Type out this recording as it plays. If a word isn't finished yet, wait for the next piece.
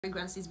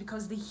fragrances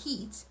because the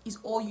heat is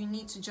all you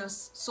need to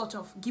just sort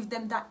of give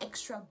them that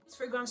extra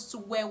fragrance to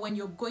wear when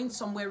you're going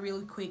somewhere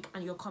really quick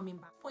and you're coming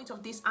back. Point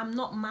of this, I'm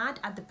not mad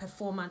at the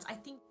performance. I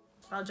think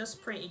I'll just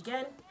spray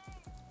again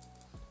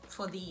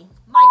for the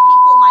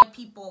my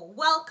people,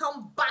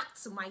 welcome back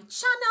to my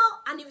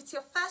channel. And if it's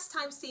your first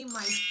time seeing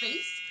my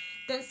face,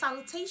 then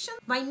salutation.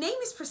 My name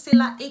is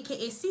Priscilla,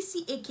 aka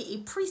Sissy, aka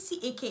Prissy,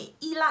 aka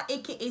Ila,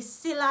 aka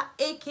Silla,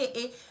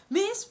 aka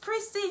Miss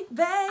Prissy,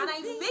 baby. And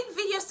I make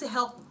videos to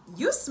help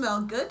you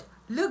smell good,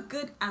 look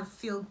good, and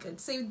feel good.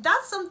 So if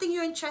that's something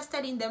you're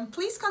interested in, then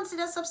please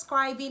consider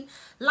subscribing,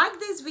 like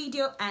this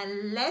video,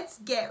 and let's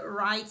get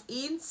right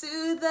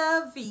into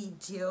the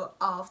video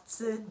of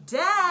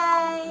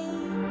today.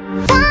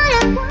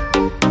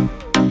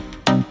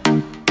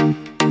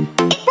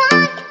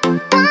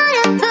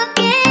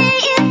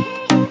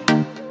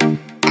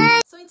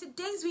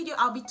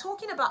 I'll be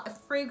talking about a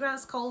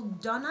fragrance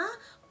called DONNA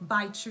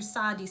by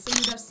Trussardi. So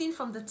you have seen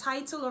from the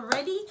title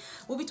already,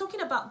 we'll be talking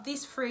about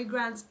this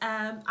fragrance.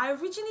 I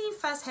originally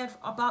first heard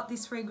about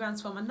this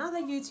fragrance from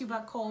another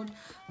YouTuber called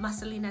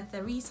Marcelina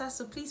Teresa,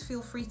 so please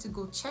feel free to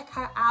go check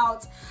her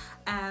out.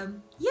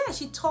 Yeah,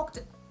 she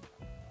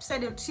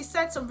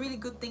said some really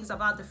good things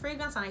about the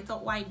fragrance, and I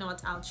thought, why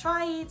not, I'll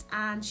try it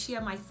and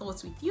share my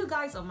thoughts with you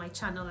guys on my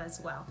channel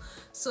as well.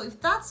 So if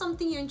that's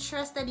something you're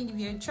interested in, if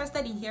you're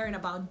interested in hearing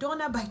about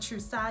DONNA by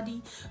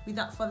Trussardi,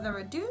 without further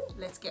ado,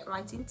 let's get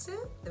right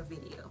into the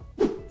video.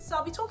 So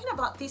I'll be talking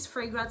about this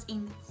fragrance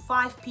in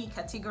 5P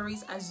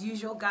categories as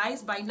usual,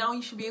 guys. By now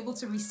you should be able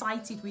to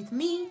recite it with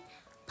me: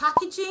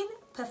 packaging,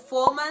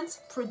 performance,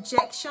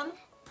 projection,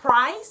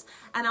 price,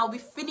 and I'll be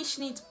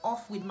finishing it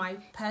off with my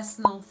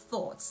personal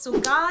thoughts. So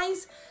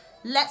guys,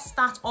 let's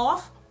start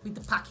off with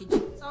the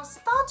packaging. So I'll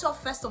start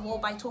off first of all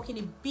by talking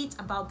a bit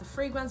about the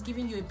fragrance,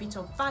 giving you a bit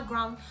of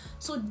background.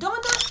 So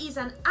DONNA is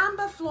an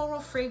amber floral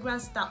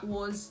fragrance that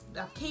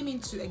came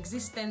into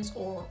existence,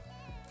 or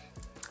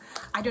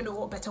I don't know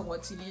what better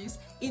word to use,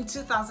 in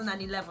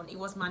 2011. It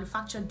was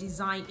manufactured,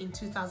 designed in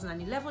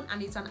 2011,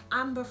 and it's an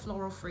amber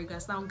floral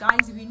fragrance. Now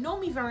guys, if you know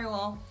me very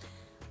well,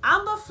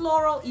 amber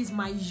floral is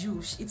my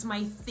zhuzh, it's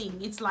my thing.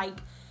 It's like,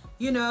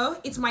 you know,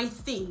 it's my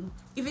thing.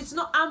 If it's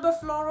not amber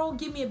floral,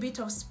 give me a bit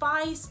of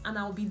spice and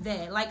I'll be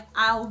there. Like,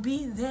 I'll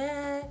be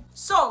there.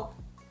 So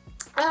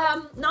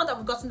now that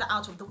we've gotten that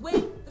out of the way,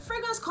 the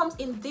fragrance comes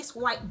in this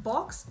white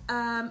box.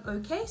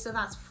 Okay, so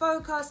that's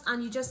focused,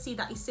 and you just see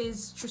that it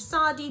says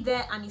Trussardi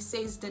there, and it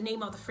says the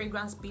name of the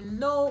fragrance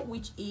below,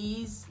 which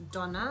is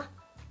DONNA.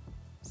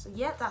 So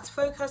yeah, that's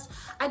focused.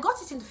 I got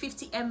it in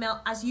 50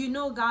 ml. As you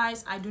know,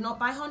 guys, I do not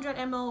buy 100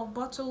 ml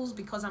bottles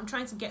because I'm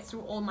trying to get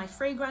through all my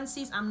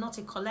fragrances. I'm not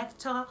a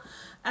collector.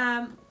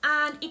 And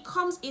it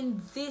comes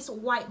in this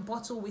white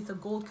bottle with a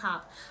gold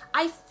cap.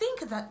 I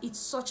think that it's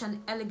such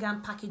an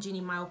elegant packaging,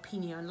 in my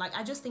opinion. Like,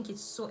 I just think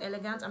it's so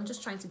elegant. I'm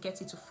just trying to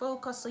get it to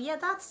focus. So yeah,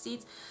 that's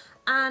it.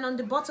 And on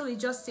the bottle it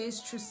just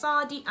says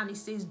Trussardi, and it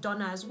says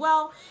DONNA as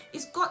well.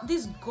 It's got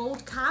this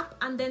gold cap,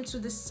 and then to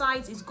the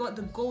sides it's got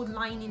the gold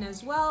lining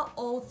as well,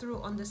 all through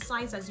on the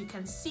sides, as you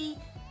can see.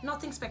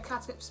 Nothing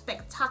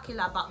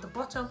spectacular about the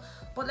bottom,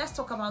 but let's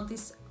talk about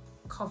this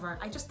cover.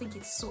 I just think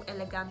it's so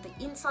elegant.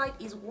 The inside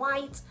is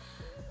white.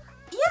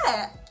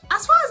 Yeah,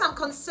 as far as I'm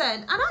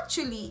concerned, and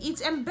actually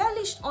it's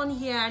embellished on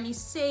here, and it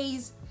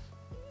says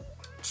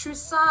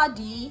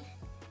Trussardi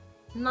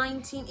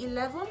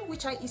 1911,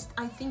 which I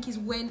think is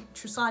when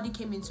Trussardi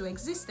came into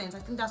existence. I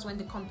think that's when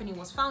the company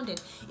was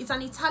founded. It's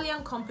an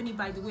Italian company,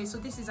 by the way, so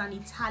this is an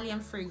Italian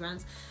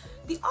fragrance.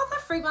 The other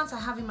fragrance I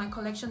have in my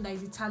collection that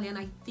is Italian,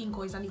 I think,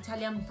 or is an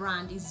Italian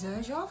brand, is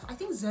Xerjoff. I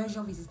think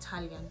Xerjoff is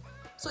Italian.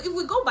 So if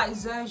we go by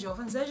Xerjoff,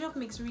 and Xerjoff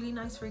makes really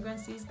nice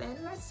fragrances, then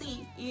let's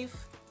see if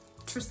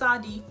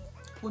Trussardi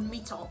would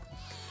meet up.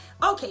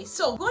 Okay,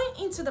 so going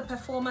into the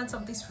performance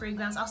of this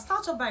fragrance, I'll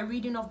start off by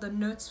reading off the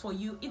notes for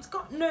you. It's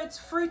got notes,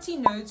 fruity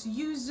notes: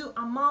 yuzu,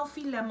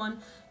 amalfi lemon,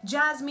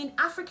 jasmine,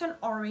 African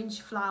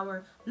orange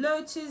flower,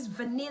 lotus,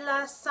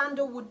 vanilla,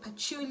 sandalwood,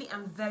 patchouli,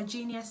 and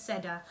Virginia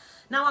cedar.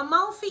 Now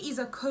amalfi is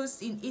a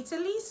coast in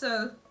Italy,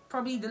 so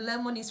probably the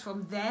lemon is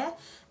from there.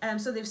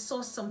 So they've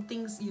sourced some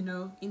things, you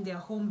know, in their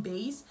home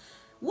base.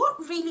 What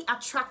really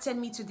attracted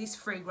me to this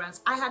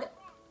fragrance,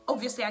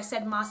 obviously I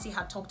said Marcy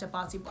had talked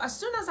about it, but as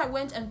soon as I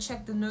went and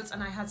checked the notes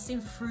and I had seen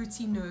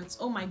fruity notes,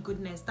 oh my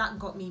goodness, that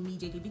got me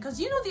immediately. Because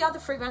you know the other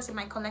fragrance in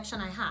my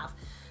collection I have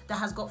that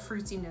has got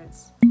fruity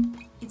notes?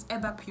 It's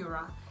Erba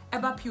Pura.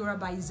 Erba Pura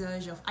by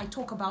Xerjoff. I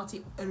talk about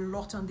it a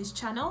lot on this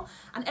channel,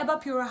 and Erba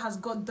Pura has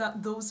got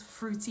those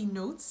fruity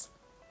notes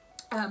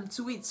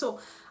to it. So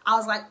I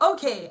was like,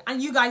 okay,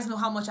 and you guys know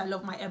how much I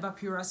love my Erba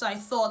Pura, so I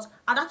thought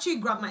I'd actually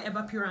grab my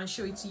Erba Pura and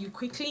show it to you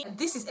quickly.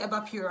 This is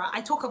Erba Pura.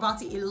 I talk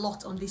about it a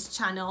lot on this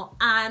channel,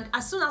 and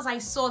as soon as I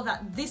saw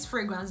that this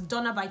fragrance,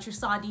 DONNA by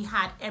Trussardi,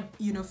 had,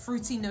 you know,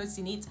 fruity notes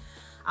in it,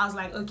 I was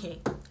like, okay,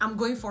 I'm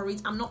going for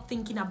it. I'm not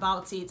thinking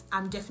about it.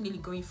 I'm definitely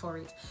going for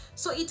it.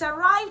 So it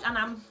arrived,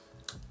 and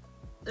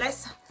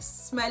let's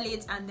smell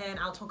it and then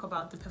I'll talk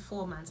about the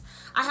performance.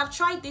 I have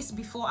tried this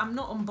before. I'm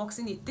not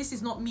unboxing it. This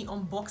is not me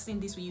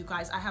unboxing this with you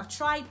guys. I have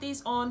tried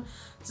this on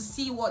to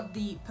see what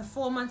the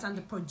performance and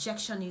the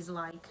projection is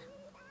like.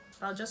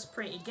 I'll just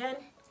spray again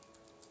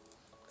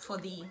for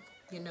the,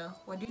 you know,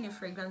 we're doing a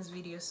fragrance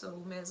video, so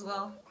we may as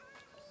well.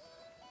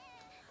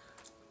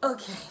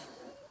 Okay,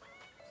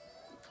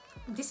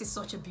 this is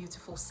such a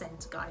beautiful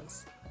scent,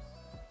 guys.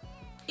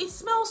 It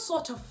smells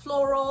sort of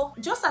floral,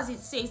 just as it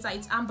says that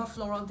it's amber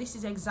floral. This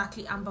is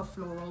exactly amber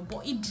floral,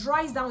 but it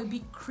dries down a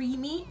bit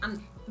creamy,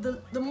 and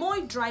the more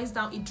it dries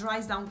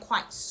down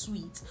quite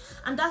sweet,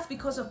 and that's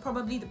because of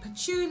probably the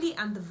patchouli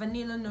and the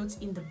vanilla notes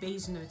in the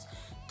base notes.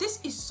 This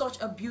is such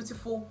a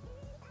beautiful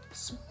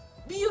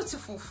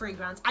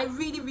fragrance. I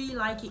really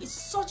like it. It's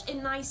such a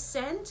nice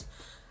scent.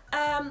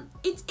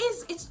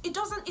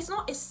 It's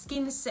not a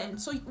skin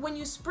scent, so when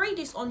you spray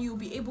this on, you'll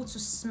be able to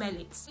smell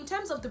it. In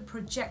terms of the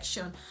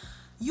projection,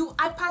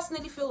 I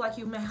personally feel like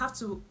you may have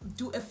to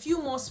do a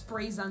few more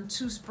sprays than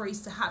 2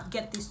 sprays to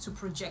get this to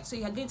project. So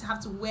you're going to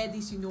have to wear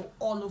this, you know,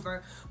 all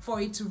over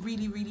for it to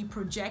really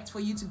project, for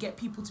you to get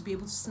people to be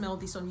able to smell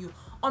this on you.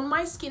 On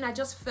my skin, I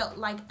just felt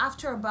like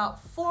after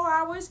about 4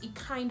 hours, it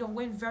kind of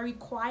went very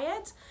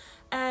quiet.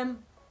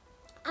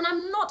 And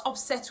I'm not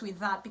upset with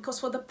that, because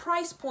for the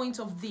price point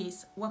of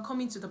this, we're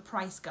coming to the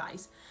price,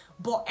 guys.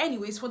 But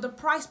anyways, for the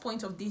price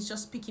point of this,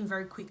 just speaking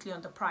very quickly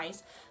on the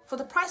price, for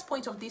the price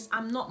point of this,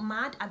 I'm not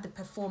mad at the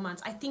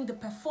performance. I think the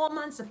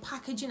performance, the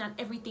packaging and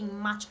everything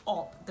match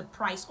up the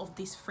price of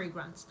this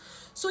fragrance.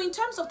 So in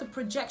terms of the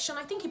projection,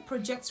 I think it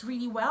projects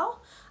really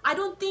well. I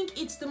don't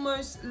think it's the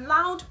most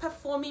loud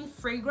performing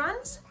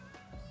fragrance,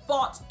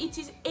 but it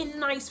is a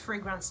nice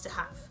fragrance to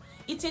have.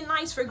 It's a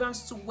nice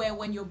fragrance to wear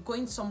when you're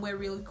going somewhere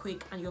really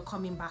quick and you're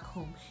coming back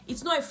home.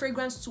 It's not a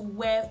fragrance to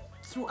wear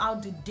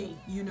throughout the day,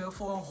 you know,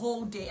 for a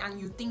whole day, and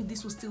you think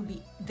this will still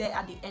be there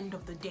at the end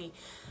of the day.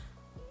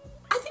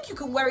 I think you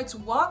can wear it to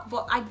work,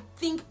 but I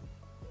think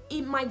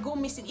it might go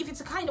missing. If it's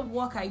the kind of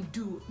work I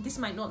do, this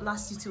might not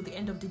last you till the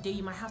end of the day.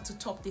 You might have to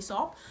top this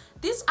up.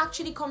 This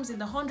actually comes in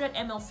the 100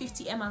 ml,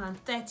 50 ml and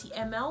 30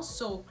 ml,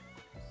 so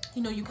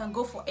you know, you can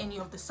go for any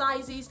of the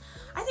sizes.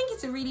 I think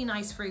it's a really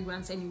nice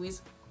fragrance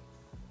anyways.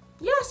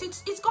 Yes,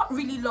 it's got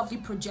really lovely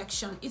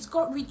projection. It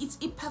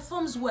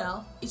performs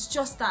well. It's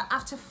just that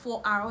after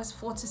 4 hours,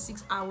 4 to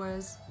 6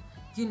 hours,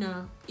 you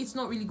know, it's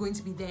not really going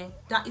to be there.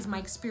 That is my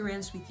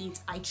experience with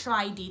it. I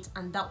tried it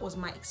and that was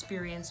my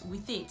experience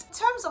with it. In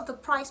terms of the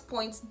price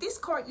points, this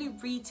currently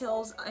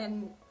retails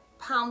in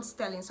pounds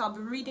sterling, so I'll be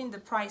reading the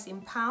price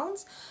in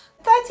pounds.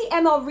 30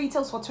 ml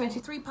retails for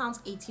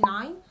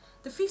 £23.89.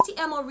 The 50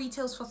 ml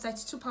retails for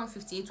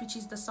 £32.58, which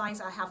is the size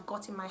I have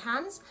got in my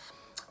hands.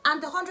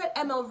 And the 100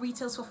 ml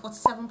retails for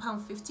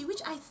 £47.50,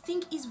 which I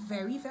think is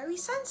very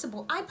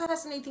sensible. I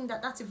personally think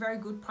that that's a very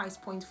good price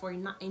point for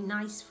a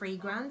nice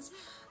fragrance.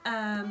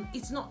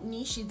 It's not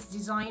niche, it's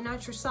designer.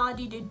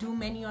 Trussardi, they do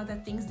many other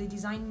things, they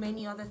design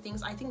many other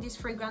things. I think this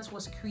fragrance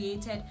was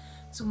created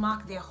to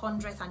mark their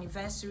 100th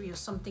anniversary or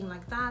something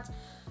like that.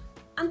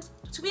 And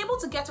to be able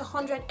to get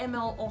 100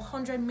 ml or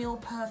 100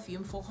 ml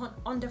perfume for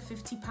under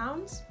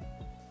 £50,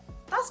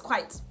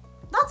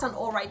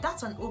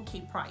 that's an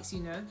okay price,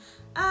 you know.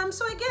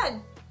 So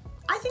again,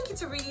 I think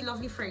it's a really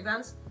lovely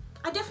fragrance.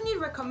 I definitely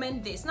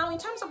recommend this. Now, in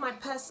terms of my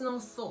personal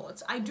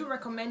thoughts, I do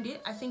recommend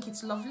it. I think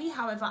it's lovely.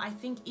 However, I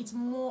think it's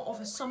more of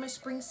a summer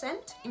spring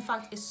scent. In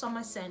fact, a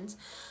summer scent.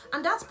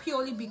 And that's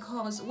purely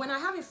because when I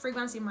have a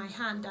fragrance in my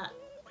hand that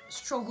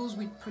struggles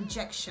with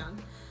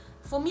projection,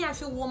 for me, I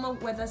feel warmer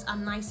weathers are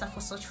nicer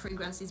for such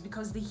fragrances,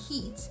 because the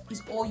heat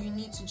is all you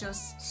need to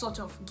just sort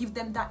of give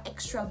them that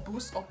extra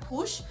boost or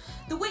push.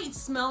 The way it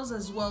smells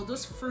as well,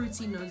 those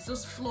fruity notes,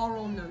 those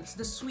floral notes,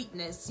 the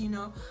sweetness, you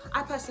know.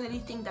 I personally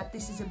think that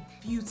this is a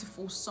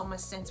beautiful summer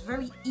scent.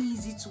 Very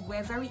easy to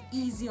wear, very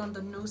easy on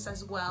the nose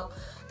as well.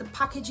 The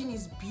packaging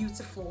is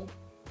beautiful.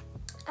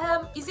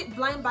 Is it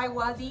blind buy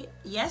worthy?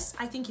 Yes,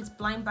 I think it's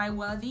blind buy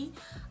worthy.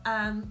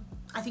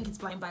 I think it's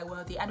blind buy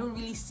worthy. I don't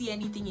really see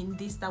anything in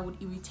this that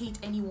would irritate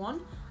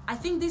anyone. I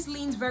think this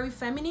leans very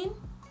feminine.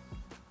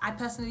 I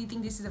personally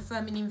think this is a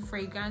feminine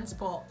fragrance,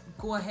 but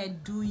go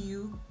ahead, do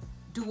you.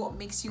 Do what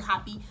makes you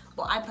happy.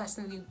 But I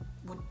personally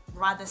would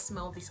rather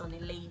smell this on a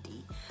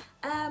lady.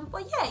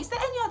 But yeah, is there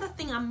any other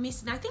thing I'm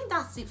missing? I think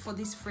that's it for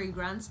this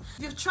fragrance.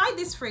 If you've tried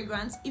this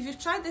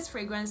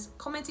fragrance,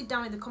 comment it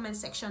down in the comment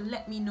section.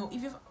 Let me know.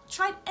 If you've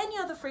tried any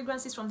other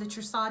fragrances from the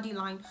Trussardi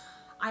line,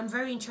 I'm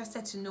very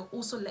interested to know.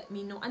 Also let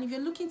me know. And if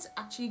you're looking to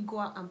actually go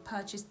out and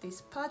purchase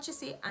this,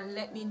 purchase it and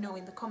let me know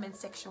in the comment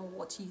section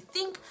what you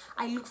think.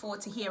 I look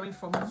forward to hearing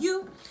from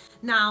you.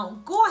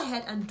 Now go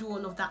ahead and do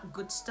all of that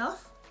good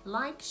stuff.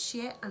 Like,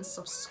 share and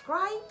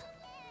subscribe.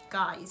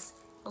 Guys,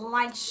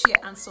 like, share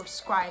and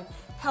subscribe.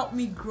 Help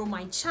me grow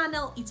my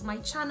channel. It's my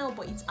channel,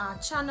 but it's our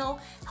channel.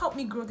 Help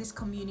me grow this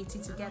community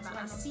together.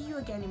 I'll see you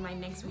again in my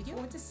next video. I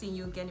want to see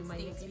you again in my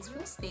next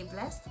video. Stay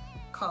blessed.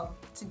 Come,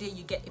 today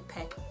you get a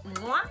peck.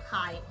 Mwah,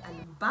 hi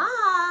and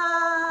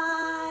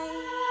bye.